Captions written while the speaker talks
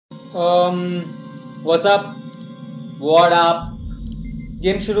What's up, what up.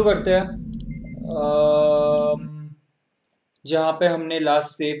 Game शुरू करते हैं। जहाँ पे हमने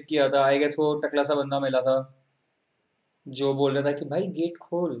लास्ट सेव किया था, आई गेस वो टकला सा बंदा मिला था जो बोल रहा था कि भाई गेट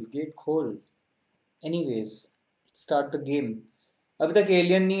खोल, गेट खोल। Anyways, start the game. अभी तक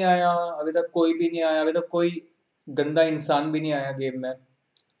एलियन नहीं आया, अभी तक कोई भी नहीं आया, अभी तक कोई गंदा इंसान भी नहीं आया गेम में,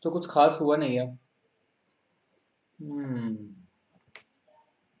 तो कुछ खास हुआ नहीं है। हम्म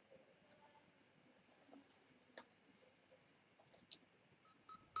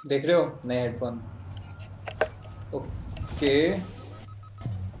देख रहे हो नए हेडफोन? ओके।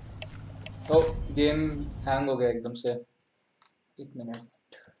 ओ, गेम हैंग हो गया एकदम से। एक मिनट।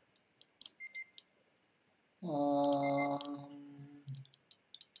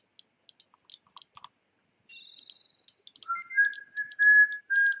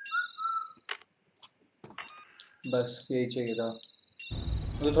 बस यही चाहिए था,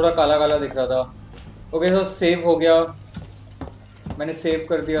 मुझे थोड़ा काला काला दिख रहा था। ओके, तो सेव हो गया, मैंने सेव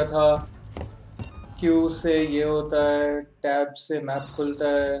कर दिया था। क्यू से ये होता है, टैब से मैप खुलता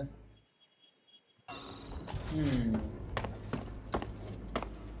है।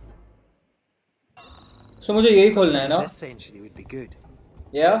 सो मुझे यही खोलना है ना?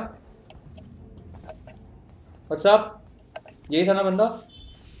 या व्हाट्सअप, यही था ना बंदा?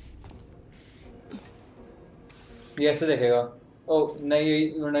 ये ऐसे देखेगा? ओ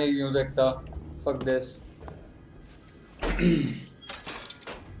नहीं, नहीं यूं देखता। Fuck this.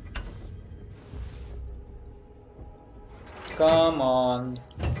 Come on.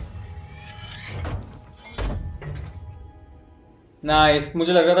 Nice,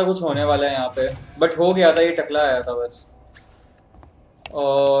 मुझे लग रहा था कुछ होने वाला है यहाँ पे, बट हो गया था, ये टकला आया था बस।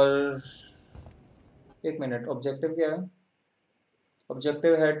 और एक मिनट, ऑब्जेक्टिव क्या है?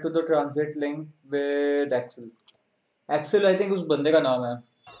 Objective head to the transit link with Excel. Excel I think उस बंदे का नाम है।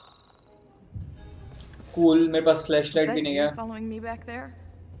 कूल, मेरे पास फ्लैशलाइट भी नहीं है।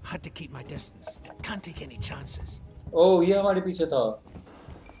 Had to keep my distance. Can't take any chances. ओह, ये हमारे पीछे था,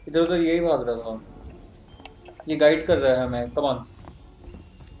 इधर उधर यही भाग रहा था। ये गाइड कर रहा है हमें। कम ऑन,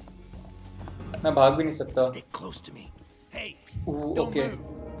 मैं भाग भी नहीं सकता। Stick close to me. Hey, okay.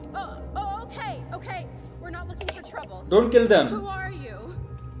 Okay. We're not looking for trouble. Don't kill them. Who are you?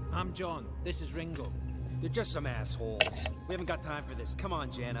 I'm John. This is Ringo. They're just some assholes. We haven't got time for this. Come on,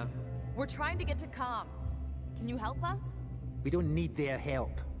 Jana. We're trying to get to comms. Can you help us? We don't need their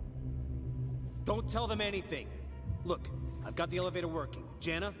help. Don't tell them anything. Look, I've got the elevator working.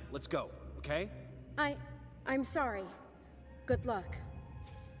 Jana, let's go, okay? I'm sorry. Good luck.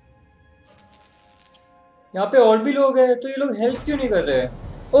 यहाँ पे और भी लोग हैं, तो ये लोग help क्यों नहीं कर रहे?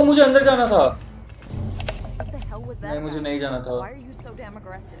 ओ, मुझे अंदर जाना था। What the hell was that? नहीं, मुझे नहीं जाना था। Why are you so damn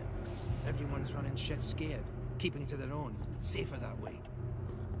aggressive? Everyone's running shit scared, keeping to their own. Safer that way.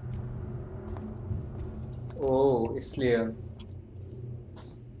 ओह, इसलिए।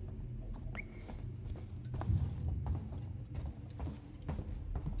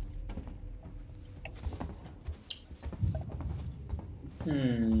 I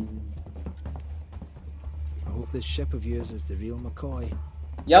hope this ship of yours is the real McCoy.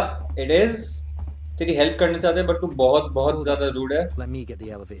 Yup, it is. तेरी help करना चाहते हैं, but तू बहुत बहुत ज्यादा rude है। Let me get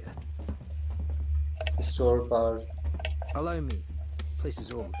the elevator. Restore power. Allow me. Place is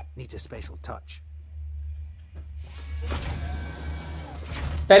old. Needs a special touch.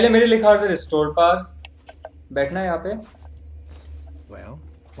 पहले मेरे लिखा था रिस्टोर पावर। बैठना है यहाँ पे। Well,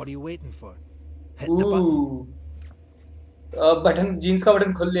 what are you waiting for? Hit the button. Button, jeans का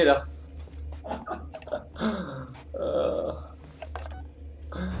बटन खुल नहीं रहा।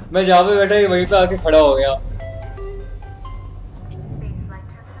 मैं जहाँ पे बैठा वहीं पे आके खड़ा हो गया।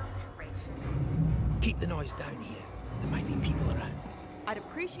 Keep the noise down here. There might be people around. I'd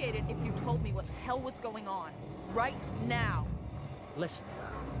appreciate it if you told me what the hell was going on. Right now. Listen,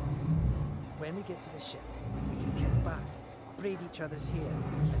 darling. When we get to the ship, we can kick back, braid each other's hair,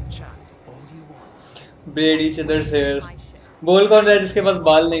 and chat all you want. Braid each other's hair. बोल कौन रहा है जिसके पास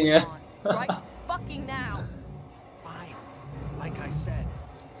बाल नहीं है? Right fucking now. Fine. Like I said,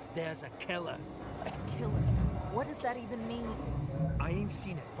 there's a killer. A killer? What does that even mean? I ain't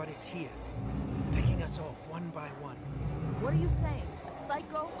seen it, but it's here. Picking us off one by one. What are you saying? A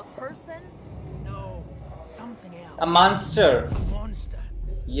psycho? A person? No, something else. A monster. A monster.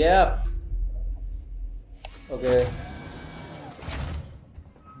 Yep. Okay.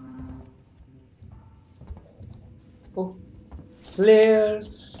 Oh, flare.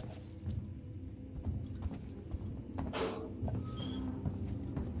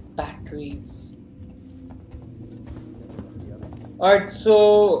 Batteries. Alright, so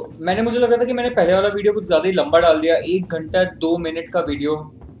मुझे लग रहा था कि मैंने पहले वाला video कुछ ज़्यादा ही लंबा डाल दिया। 1 घंटा 2 मिनट का video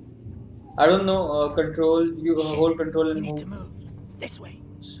I don't know. Control. You hold control We and need to move. move. This way.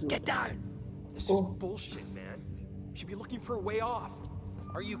 Get down. This is bullshit, man. You should be looking for a way off.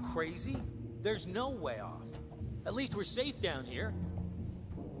 Are you crazy? There's no way off. At least we're safe down here.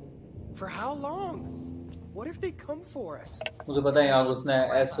 For how long? What if they come for us? मुझे पता है यहाँ घुसना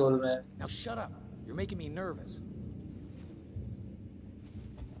है asshole में. Now shut up. You're making me nervous.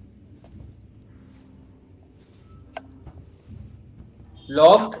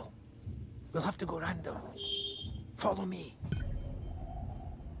 Locked. We'll have to go round them. Follow me.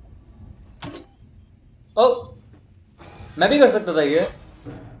 Oh, मैं भी कर सकता था ये.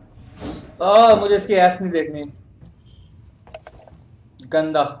 मुझे इसकी ऐस नहीं देखनी.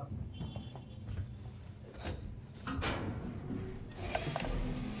 गंदा.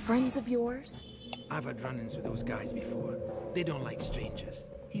 Friends of yours? I've had run-ins with those guys before. They don't like strangers.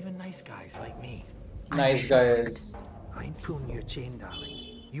 Even nice guys like me. Nice guys. I ain't pulling your chain, darling.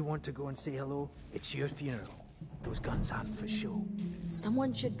 You want to go and say hello? It's your funeral. Those guns aren't for show.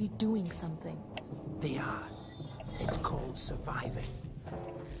 Someone should be doing something. They are. It's called surviving.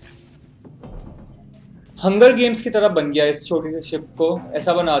 Hunger games की तरह बन गया इस छोटी सी ship को.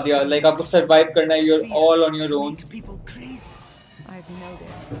 ऐसा बना दिया लाइक आपको सरवाइव करना है. You're all on your own. Makes people crazy. I've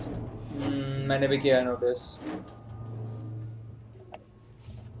noticed. मैंने भी किया है notice.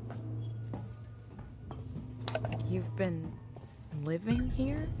 You've been living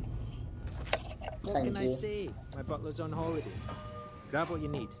here? What Thank can I you. say? My butler's on holiday. Grab what you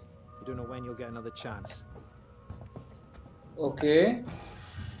need. You don't know when you'll get another chance. Okay.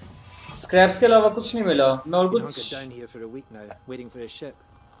 Scraps के अलावा कुछ नहीं मिला. मैं और Been कुछ hunkered down here for a week now, waiting for a ship,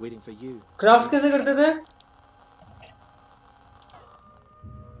 waiting for you. Craft कैसे करते थे?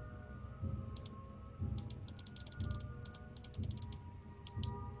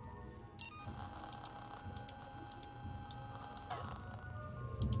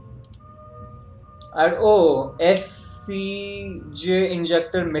 SCJ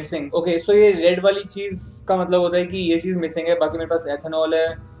injector missing. Okay so ये रेड वाली चीज का मतलब होता है कि ये चीज मिसिंग है. बाकी मेरे पास एथेनॉल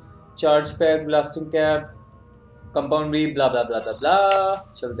है, charge pack, blasting cap, compound भी, ब्ला ब्ला ब्ला ब्ला ब्ला.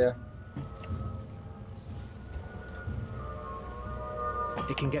 चलते हैं.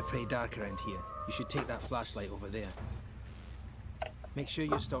 It can get pretty dark around here. You should take that flashlight over there. Make sure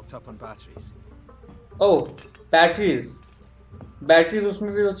you're stocked up on batteries. Oh batteries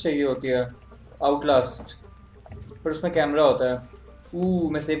उसमें भी तो चाहिए होती है. आउटलास्ट पर उसमें कैमरा होता है.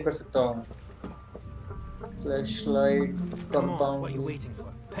 मैं सेव कर सकता हूँ. Flashlight, Come on, what are you compound. waiting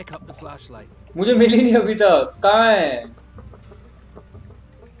for? Pick up the flashlight. मुझे मिली नहीं अभी तक. कहाँ है?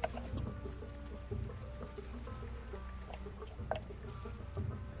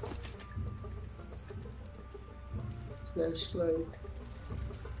 फ्लैशलाइट.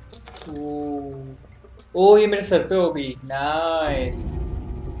 ओ ये मेरे सर पे होगी. नाइस.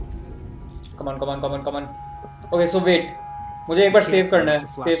 कमान कमान कमान कमान. ओके सो वेट, मुझे एक बार सेव करना है. To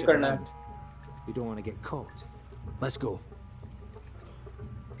flash सेव it करना है. around. You don't want to get caught. Let's go.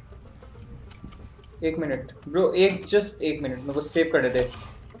 एक मिनट ब्रो. जस्ट एक मिनट मेरे को सेव करने दे.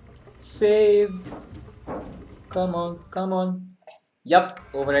 Save. Come on. Yup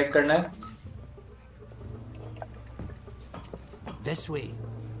overwrite करना है. This way.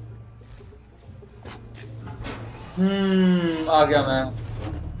 आ गया मैं.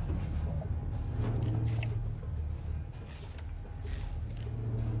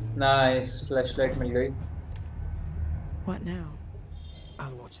 नाइस फ्लैशलाइट मिल गई. What now?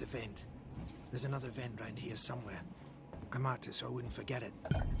 I'll watch the vent. There's another vent round here somewhere. I marked it so I wouldn't forget it.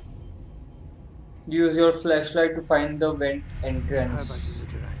 Use your flashlight to find the vent How entrance. about you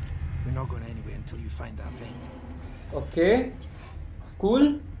look around? We're not going anywhere until you find that vent. Okay cool.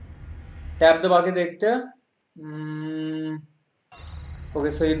 Tab दबा के देखते हैं.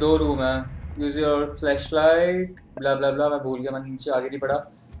 Okay so ये 2 room है. Use your flashlight ब्ला ब्ला ब्ला. मैं भूल गया, मैं नीचे आगे नहीं पढ़ा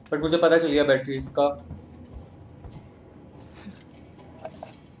बट मुझे पता चल गया बैटरीज का.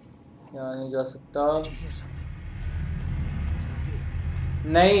 यहाँ नहीं जा सकता. Did you hear something? Is that you?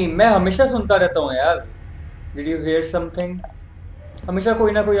 नहीं, मैं हमेशा सुनता रहता हूँ यार. Did you here something? हमेशा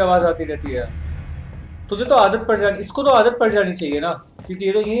कोई ना कोई आवाज आती रहती है. तुझे तो आदत पड़ जानी, इसको तो आदत पड़ जानी चाहिए ना, क्योंकि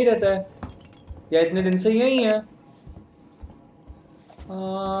ये तो यहीं रहता है या इतने दिन से यहीं है.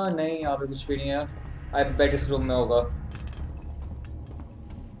 नहीं यहाँ पे कुछ भी नहीं है. आई बेट इस रूम में होगा.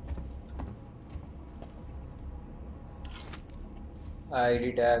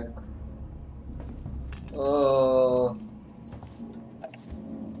 ID tag.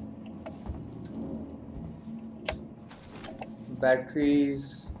 बैटरीज.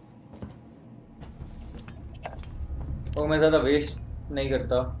 मैं ज़्यादा वेस्ट नहीं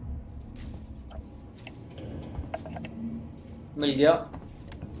करता. मिल गया.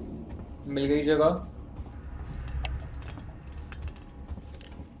 मिल गई जगह।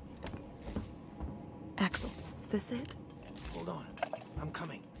 Axel, is this it? Hold on. I'm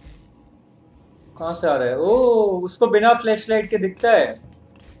coming. कहाँ से आ रहा है? ओह, उसको बिना फ्लैशलाइट के दिखता है।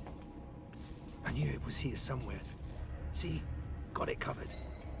 I knew it was here somewhere. See? Got it covered.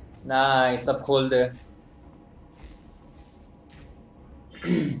 Nice, सब खोल दे।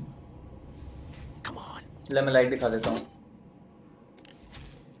 Come on. ले मैं लाइट दिखा देता हूँ।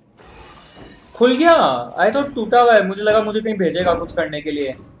 खुल गया। आई थॉट टूटा हुआ है, मुझे लगा मुझे कहीं भेजेगा कुछ करने के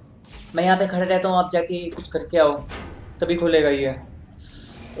लिए। मैं यहाँ पे खड़ा रहता हूँ, आप जाके कुछ करके आओ, तभी खुलेगा ये।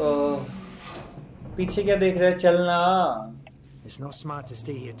 पीछे क्या देख रहा है? चलना। It's not smart to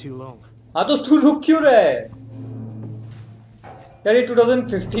stay here too long. हाँ तो तू रुक क्यों रहा है यार? ये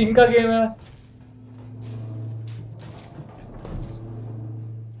 2015 का गेम है।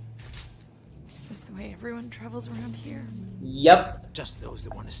 Is the way everyone travels around here? Yup. Just those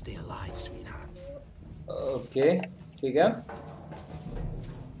that want to stay alive, sweetheart. Okay, ठीक है।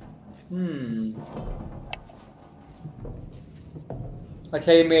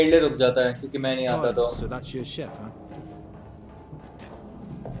 अच्छा, ये मेरे लिए रुक जाता है क्योंकि मैं नहीं आता तो। So that's your ship, huh?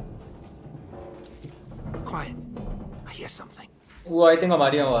 Quiet. I hear something. वो आई थिंक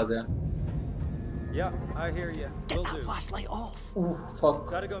हमारी आवाज है। Yeah, I hear you. Get Will that do. flashlight off. Fuck.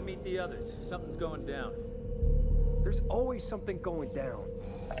 Gotta go meet the others. Something's going down. There's always something going down.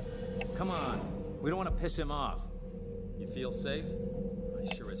 Come on. We don't want to piss him off. You feel safe? I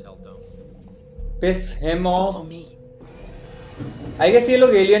sure as hell don't. Piece him Follow of. me. I guess ये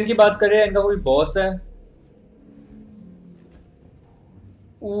लोग alien की बात कर रहे हैं, इनका कोई boss है।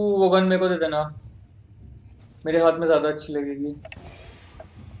 वो गन मेरे को दे देना, मेरे हाथ में ज्यादा अच्छी लगेगी।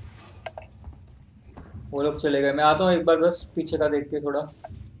 वो लोग चले गए, मैं आता हूँ एक बार बस पीछे का देख के थोड़ा।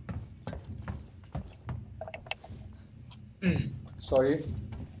 Sorry.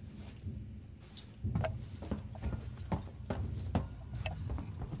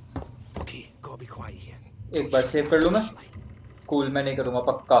 Okay, gotta be quiet here. एक बार सेव कर लूँ मैं। कूल, मैं नहीं करूँगा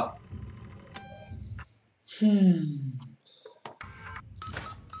पक्का।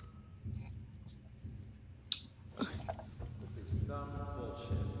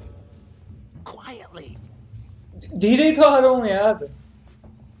 Quietly. धीरे ही तो आ रहा हूँ यार,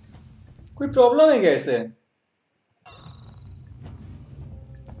 कोई प्रॉब्लम है क्या इसे?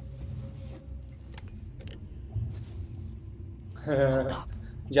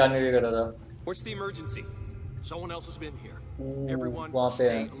 जाने नहीं कर रहा था। What's the emergency? Someone else has been here. Everyone, वहाँ पे stay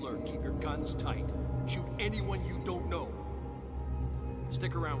है। alert. Keep your guns tight. Shoot anyone you don't know.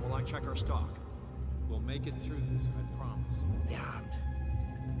 Stick around while I check our stock. We'll make it through this, I promise. They're armed.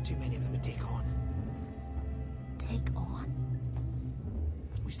 Too many of them to take on. Take on?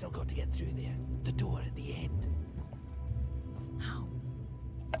 We still got to get through there. The door at the end. How?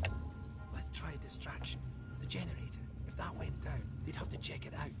 Let's try a distraction. The generator. If that went down, they'd have to check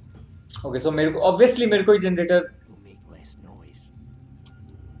it out. Okay, सो मेरे को obviously मेरे को ही generator. We'll make less noise.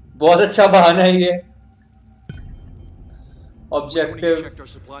 बहुत अच्छा बहाना है ये। Which one of you objective checked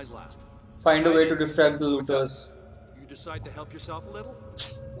our supplies last? Find a way to distract the looters. You decide to help yourself a little?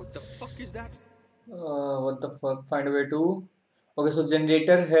 What the fuck is that? What the fuck, find a way to. Okay, so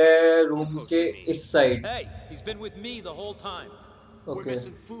generator है room के इस side. Hey, he's been with me the whole time. We're okay,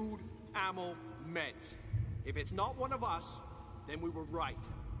 missing food, ammo, meds. If it's not one of us, then we were right.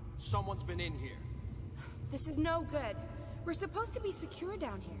 Someone's been in here. This is no good. We're supposed to be secure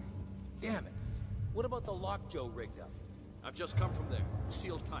down here. Damn it. What about the lock Joe rigged up? I've just come from there.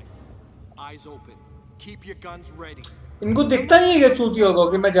 Sealed tight. Eyes open. Keep your guns ready. इनको दिखता नहीं है क्या चूतियों को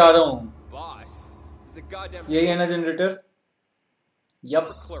कि मैं जा रहा हूँ? Boss, he's a goddamn यही है ना generator?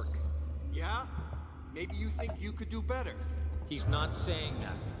 Yup. clerk. Yeah? Maybe you think you could do better. He's not saying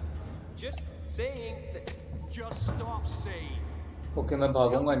that. Just saying that. Just stop saying. Okay, मैं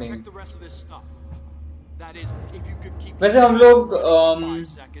भागूंगा नहीं। Check the rest of this stuff. That is, if you could keep. वैसे हम लोग 5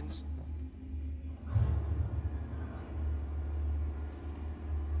 seconds.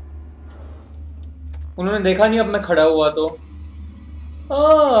 उन्होंने देखा नहीं अब मैं खड़ा हुआ तो।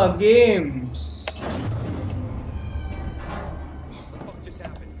 Games. What the fuck just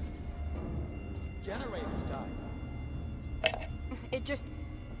happened? Generators died. It just...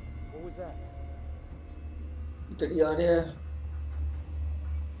 What was that? इधर ही आ रहे हैं।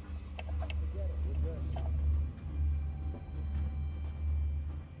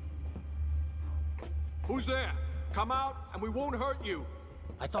 Who's there? Come out and we won't hurt you.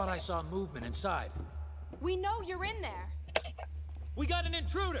 I thought I saw movement inside. We know you're in there. We got an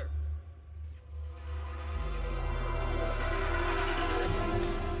intruder!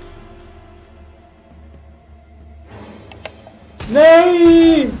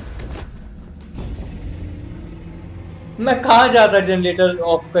 नहीं, मैं कहाँ जाता generator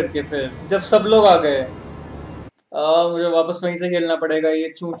off करके फिर जब सब लोग आ गए। मुझे वापस वहीं से खेलना पड़ेगा। ये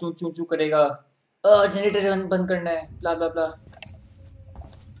चू चू चू चू करेगा। जनरेटर बंद करना है ब्ला ब्ला ब्ला।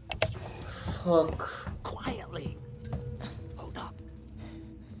 Fuck. Quietly. Hold up.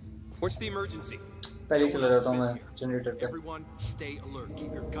 What's the emergency? पहले Someone चला else जाता has हूँ been मैं here. जनरेटर पे। Everyone, stay alert.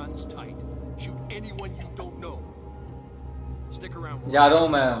 Keep your guns tight. Shoot anyone you don't know. Stick around. जा रहा हूँ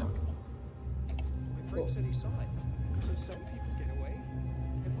मैं। My friend said he saw it. So some people get away.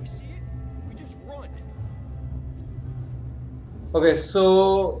 If we see it, we just run. Okay so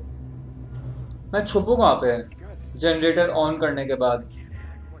मैं छुपू कहाँ पे generator on करने के बाद।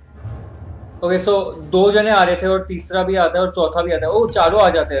 ओके सो 2 जने आ रहे थे और तीसरा भी आता है और चौथा भी आता है। ओ चारों आ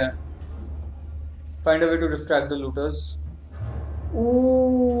जाते हैं। Find a way to distract the looters.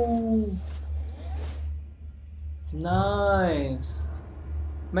 Nice.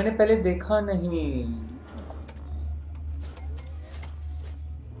 मैंने पहले देखा नहीं।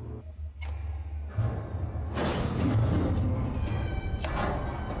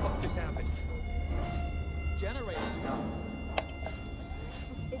 The fuck just happened? Generators down.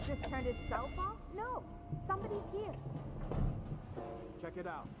 Is this turned itself off? No. Somebody's here. Check it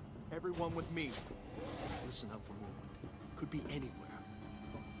out. Everyone with me. Listen up for a moment. Could be anywhere.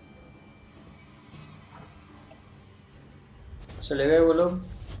 चले गए वो लोग।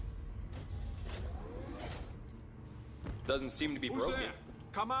 Doesn't seem to be Who's broken. there?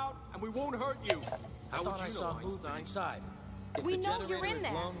 Come out and we won't hurt you. I How thought would I you saw know, movement Einstein? inside. If We the know you're generator in had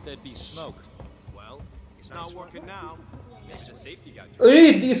there. blown, there'd be smoke. Well, it's not working now. It's a safety guy. अरे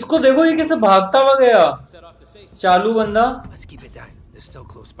इसको देखो ये कैसे भागता हुआ गया। Set off the safety. चालू बंदा Let's keep it down. They're still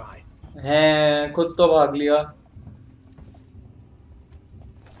close by. है खुद तो भाग लिया।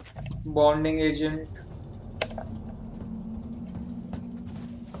 Bonding agent.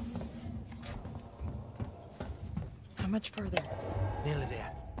 How much further? Nearly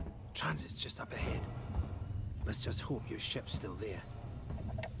there. Transit's just up ahead. Let's just hope your ship's still there.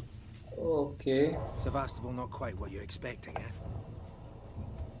 Okay Sevastopol not quite what you're expecting, eh?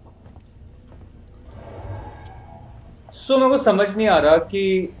 सो मेरे को समझ नहीं आ रहा कि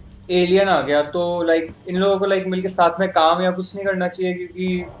एलियन आ गया तो लाइक इन लोगों को लाइक मिलके साथ में काम या कुछ नहीं करना चाहिए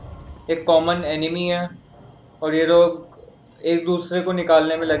क्योंकि एक कॉमन एनिमी है और ये लोग एक दूसरे को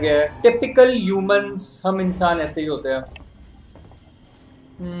निकालने में लगे हैं। टिपिकल ह्यूमंस हम इंसान ऐसे ही होते हैं।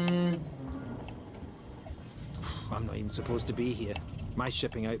 I'm not even supposed to be here. My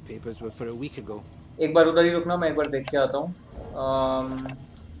shipping out papers were for a week ago. एक बार उधर ही रुकना, मैं एक बार देख के आता हूँ।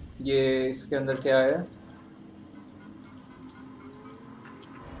 ये इसके अंदर क्या है?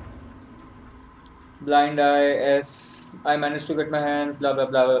 Blind eye, S. I managed to get my hand. Blah blah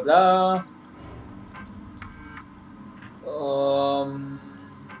blah blah blah.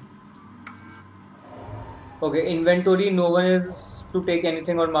 Okay, inventory. No one is to take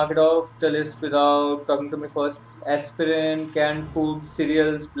anything or mark it off the list without talking to me first. Aspirin, canned food,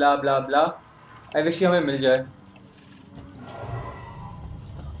 cereals, blah blah blah. I wish ये हमें मिल जाए।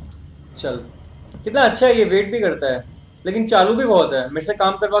 चल, कितना अच्छा है ये, wait भी करता है लेकिन चालू भी बहुत है। मेरे से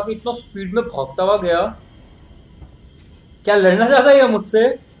काम करवा के इतना स्पीड में भागता हुआ गया। क्या लड़ना चाहता है या मुझसे?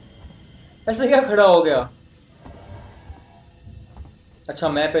 ऐसे क्या खड़ा हो गया? अच्छा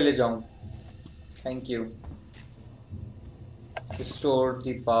मैं पहले जाऊं। Thank you. Restore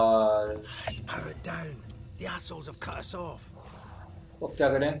the power. It's powered down. The assholes have cut us off. अब क्या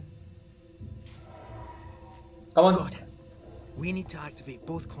करें? Come on. Got it. We need to activate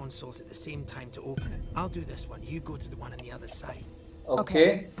both consoles at the same time to open it. I'll do this one. You go to the one on the other side. Okay.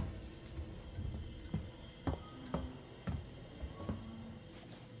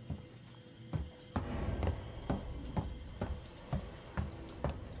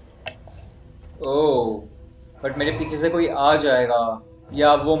 Oh, but मेरे पीछे से कोई आ जाएगा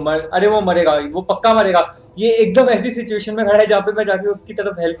या वो अरे वो मरेगा, वो पक्का मरेगा। ये एकदम ऐसी सिचुएशन में खड़ा है जहाँ पे मैं जाके उसकी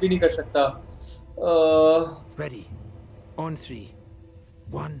तरफ हेल्प भी नहीं कर सकता। Ready. On 3.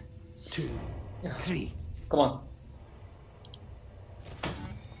 1, 2, 3. Come on.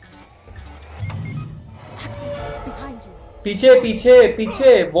 Axel, behind you. पीछे पीछे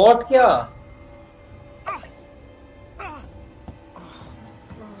पीछे। वॉट क्या?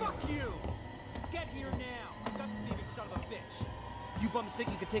 Fuck you! Get here now! I'm done thieving, son of a bitch! You bums think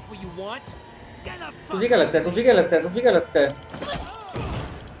you can take what you want? Get the fuck! तुझे क्या लगता है? तुझे क्या लगता है? तुझे क्या लगता है?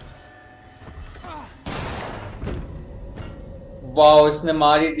 वाओ, इसने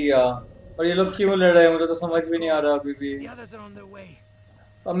मार ही दिया। और ये लोग क्यों लड़ रहे हैं मुझे तो समझ भी नहीं आ रहा अभी भी। The others are on their way.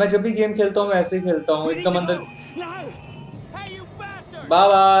 अब मैं जब भी गेम खेलता हूँ ऐसे ही खेलता हूँ एकदम अंदर। No! Hey, you bastard! Bye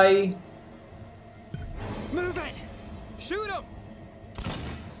bye. Move it! Shoot him!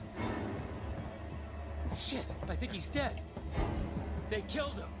 Shit, I think he's dead. They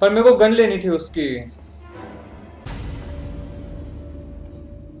killed him. पर मेरे को गन लेनी थी उसकी.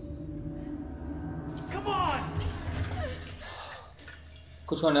 Come on.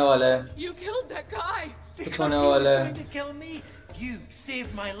 कुछ होने वाला है. You killed that guy. कुछ होने वाला है. Going to kill me? You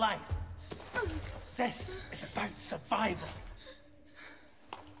saved my life. This is about survival.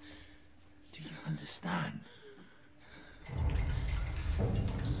 Do you understand?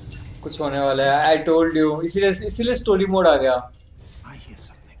 कुछ होने वाला है. I told you. इसीलिए स्टोरी मोड आ गया. I hear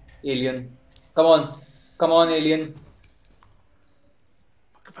something. Alien. Come on, alien.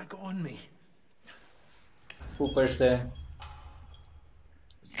 What have I got on me? ऊपर से.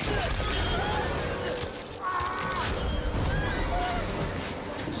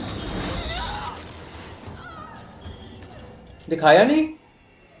 दिखाया नहीं?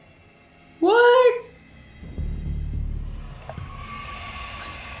 What?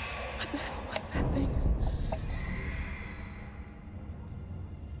 What the hell was that thing?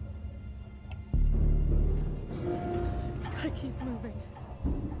 Gotta keep moving.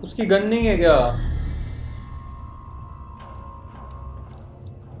 उसकी गन नहीं है क्या?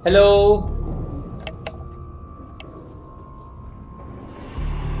 हेलो.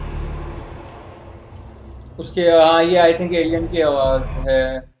 उसके हाँ ये आई थिंक एलियन की आवाज है.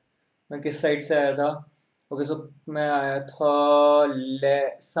 मैं किस साइड से आया था? ओके सो मैं आया था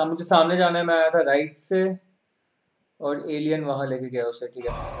मुझे सामने जाना है. मैं आया था राइट से और एलियन वहां लेके गया उसे. ठीक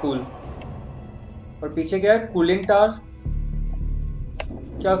है कूल. और पीछे क्या है? Cooling tower.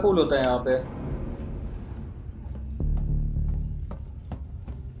 क्या कूल होता है यहाँ पे?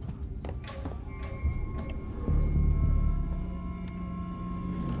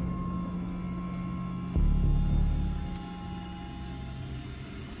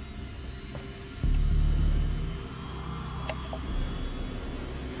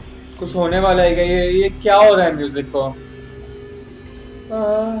 कुछ होने वाला है क्या? ये क्या हो रहा है म्यूजिक को?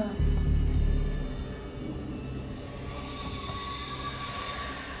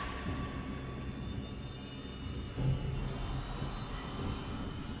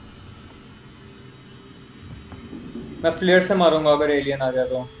 मैं फ्लेयर से मारूंगा अगर एलियन आ गया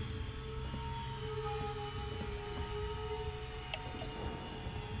तो.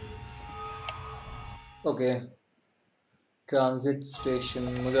 Okay transit station.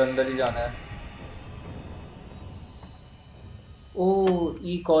 मुझे अंदर ही जाना है. ओ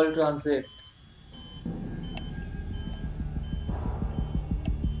ई कॉल ट्रांजिट.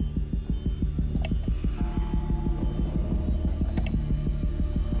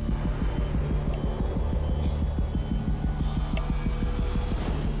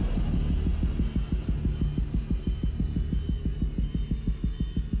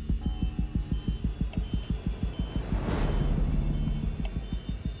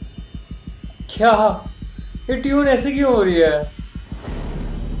 क्या ये ट्यून ऐसे क्यों हो रही है?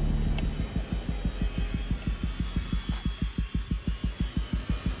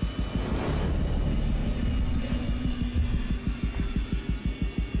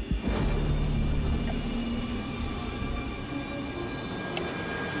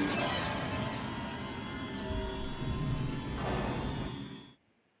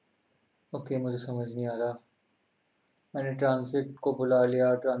 ओके मुझे समझ नहीं आ रहा. मैंने ट्रांजिट को बुला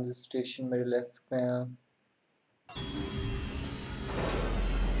लिया. ट्रांजिट स्टेशन मेरे लेफ्ट में है.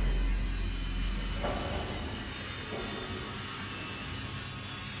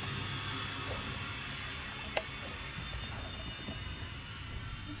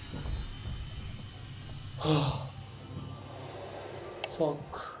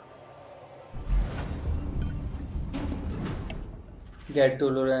 Fuck. Get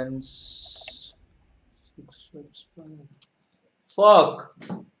tolerance. Fuck.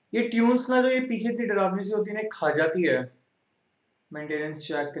 ये ट्यून्स ना जो ये पीछे इतनी डरावनी सी होती है ना खा जाती है. Maintenance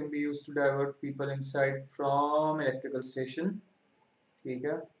jack can be used to divert people inside from electrical station. ठीक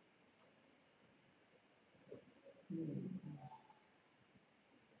है.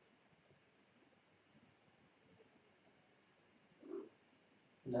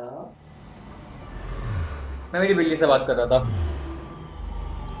 मैं मेरी बिल्ली से बात कर रहा था.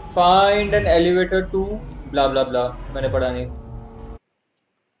 Find an elevator to blah blah blah. मैंने पढ़ा नहीं.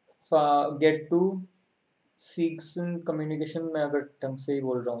 Get to seeks communication. मैं अगर ढंग से ही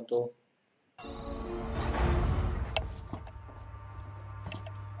बोल रहा हूँ तो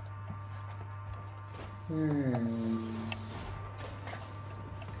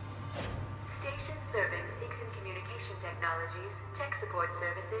Station serving Seeks and Communication Technologies, Tech Support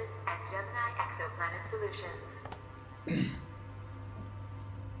Services, and Gemini Exoplanet Solutions.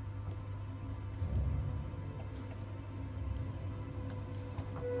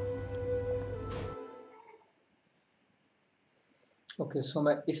 Okay so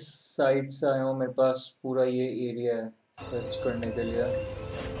मैं इस साइड से आया हूँ, मेरे पास पूरा ये एरिया है सर्च करने के लिए।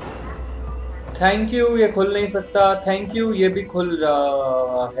 थैंक यू, ये खुल नहीं सकता, थैंक यू, ये भी खुल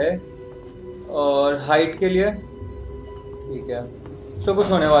रहा है। और हाइट के लिए ठीक है। सो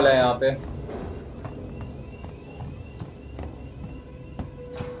कुछ होने वाला है यहाँ पे।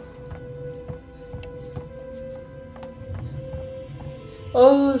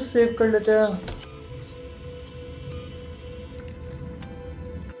 ओह सेव कर लेते हैं।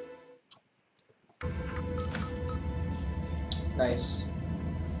 नाइस।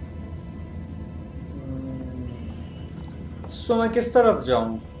 सो मैं किस तरफ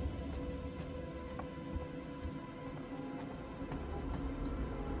जाऊं?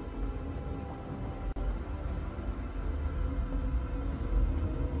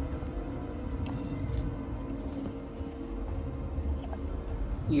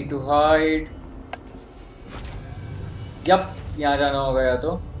 E to hide। यप, यहाँ जाना होगा, या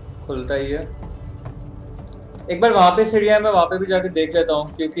तो खुलता ही है। एक बार वहां पे सीढ़ियाँ है, मैं वहां पे भी जाके देख लेता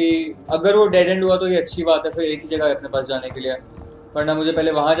हूँ, क्योंकि अगर वो डेड एंड हुआ तो ये अच्छी बात है, फिर एक ही जगह है अपने पास जाने के लिए। वरना मुझे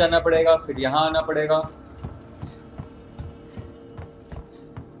पहले वहां जाना पड़ेगा, फिर यहाँ आना पड़ेगा।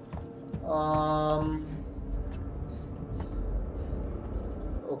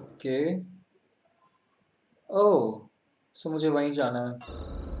 ओके। ओह सो मुझे वहीं जाना है।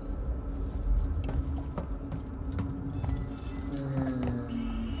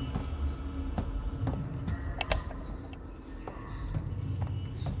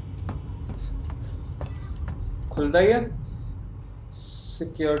 खुलता ही है।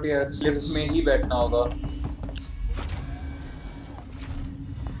 सिक्योरिटी लिफ्ट में ही बैठना होगा।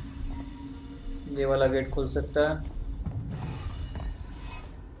 ये वाला गेट खुल सकता है।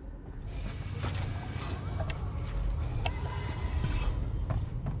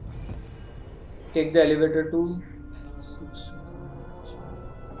 Take the elevator to.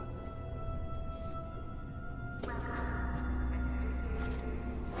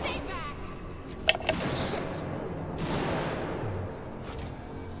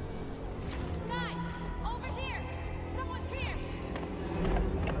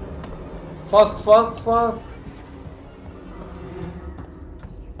 Fuck, fuck, fuck.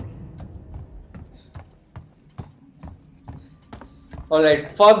 Alright,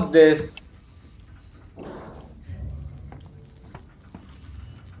 fuck this.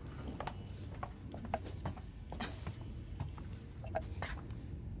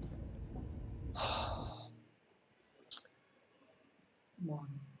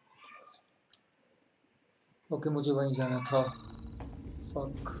 Okay मुझे वहीं जाना था।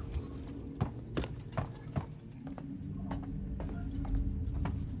 Fuck.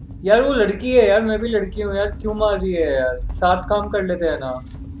 यार वो लड़की है यार, मैं भी लड़की हूँ यार, क्यों मार रही है यार? साथ काम कर लेते हैं ना।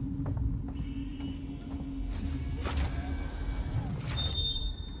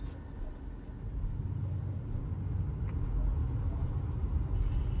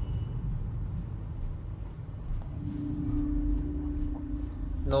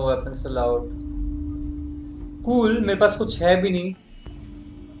 No weapons allowed. कूल, मेरे पास कुछ है भी नहीं।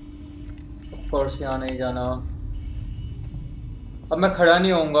 ऑफ कोर्स यहाँ नहीं जाना। अब मैं खड़ा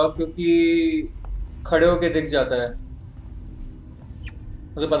नहीं होऊंगा क्योंकि खड़े होके दिख जाता है,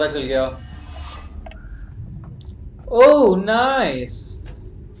 मुझे पता चल गया। Oh nice.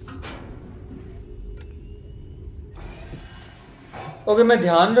 ओके मैं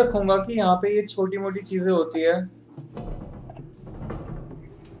ध्यान रखूंगा कि यहाँ पे ये छोटी मोटी चीजें होती है।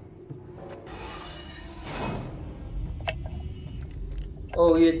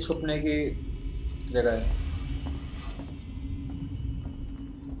 ओह ये छुपने की जगह है।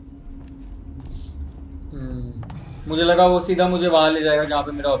 मुझे लगा वो सीधा मुझे वहां ले जाएगा जहां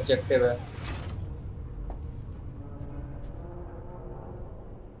पे मेरा ऑब्जेक्टिव है।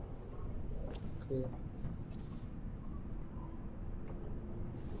 okay.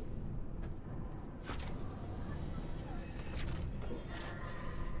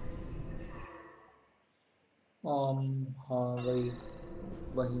 हाँ वही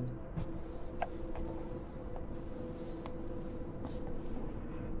वही।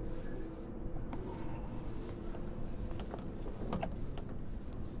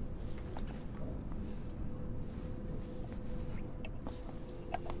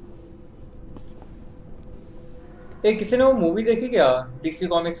 एक किसी ने वो मूवी देखी क्या, डीसी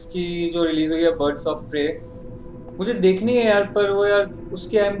कॉमिक्स की जो रिलीज हुई है, बर्ड्स ऑफ प्रे? मुझे देखनी है यार, पर वो यार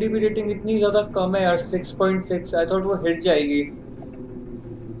उसकी IMDb रेटिंग इतनी ज्यादा कम है यार, 6.6। आई थॉट वो हिट जाएगी।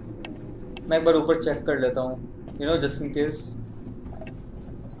 मैं एक बार ऊपर चेक कर लेता हूँ, you know, just in case.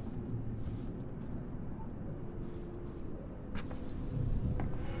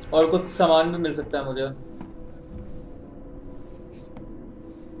 और कुछ सामान भी मिल सकता है मुझे।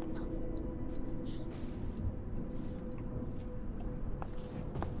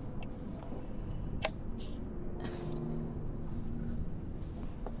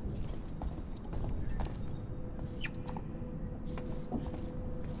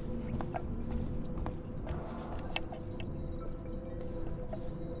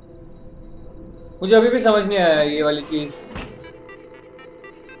 मुझे अभी भी समझ नहीं आया ये वाली चीज।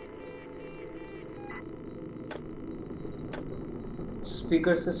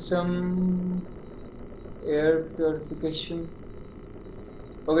 Speaker system, air purification.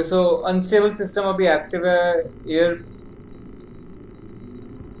 Okay so unstable system अभी एक्टिव है। एयर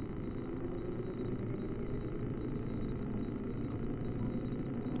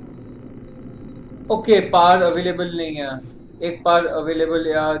ओके पार अवेलेबल नहीं है। एक पार अवेलेबल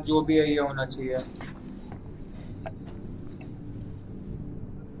या जो भी है ये होना चाहिए।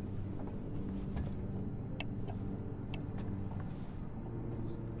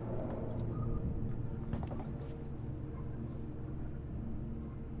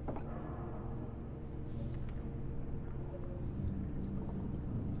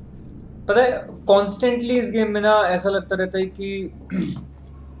 पता है कॉन्स्टेंटली इस गेम में ना ऐसा लगता रहता है कि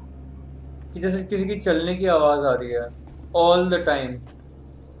जैसे किसी की चलने की आवाज आ रही है ऑल द टाइम।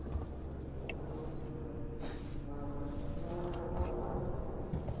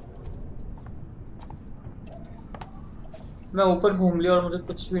 मैं ऊपर घूम लिया और मुझे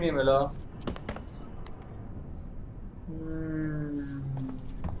कुछ भी नहीं मिला।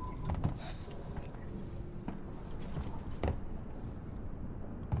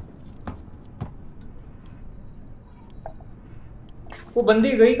 वो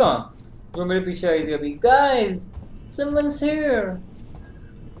बंदी गई कहाँ जो मेरे पीछे आई थी अभी? Guys someone's here.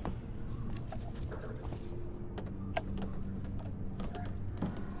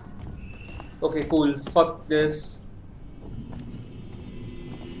 Okay cool, fuck this.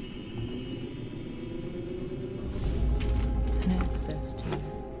 An access to her.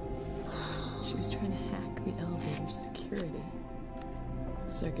 She was trying to hack the elevator's security.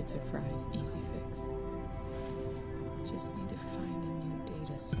 Circuits are fried, easy fix. Just need to find a new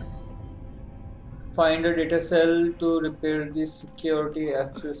data cell. Find a data cell to repair the security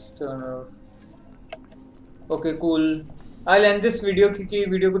access turner. Okay cool. I'll end this video क्योंकि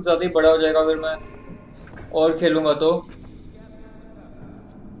video कुछ ज़्यादा ही बड़ा हो जाएगा अगर मैं और खेलूंगा तो।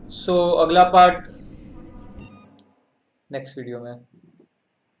 So अगला पार्ट नेक्स्ट वीडियो में।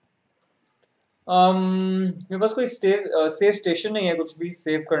 मेरे पास कोई सेव स्टेशन नहीं है कुछ भी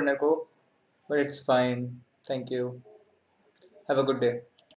सेव करने को, but it's fine. Thank you, have a good day.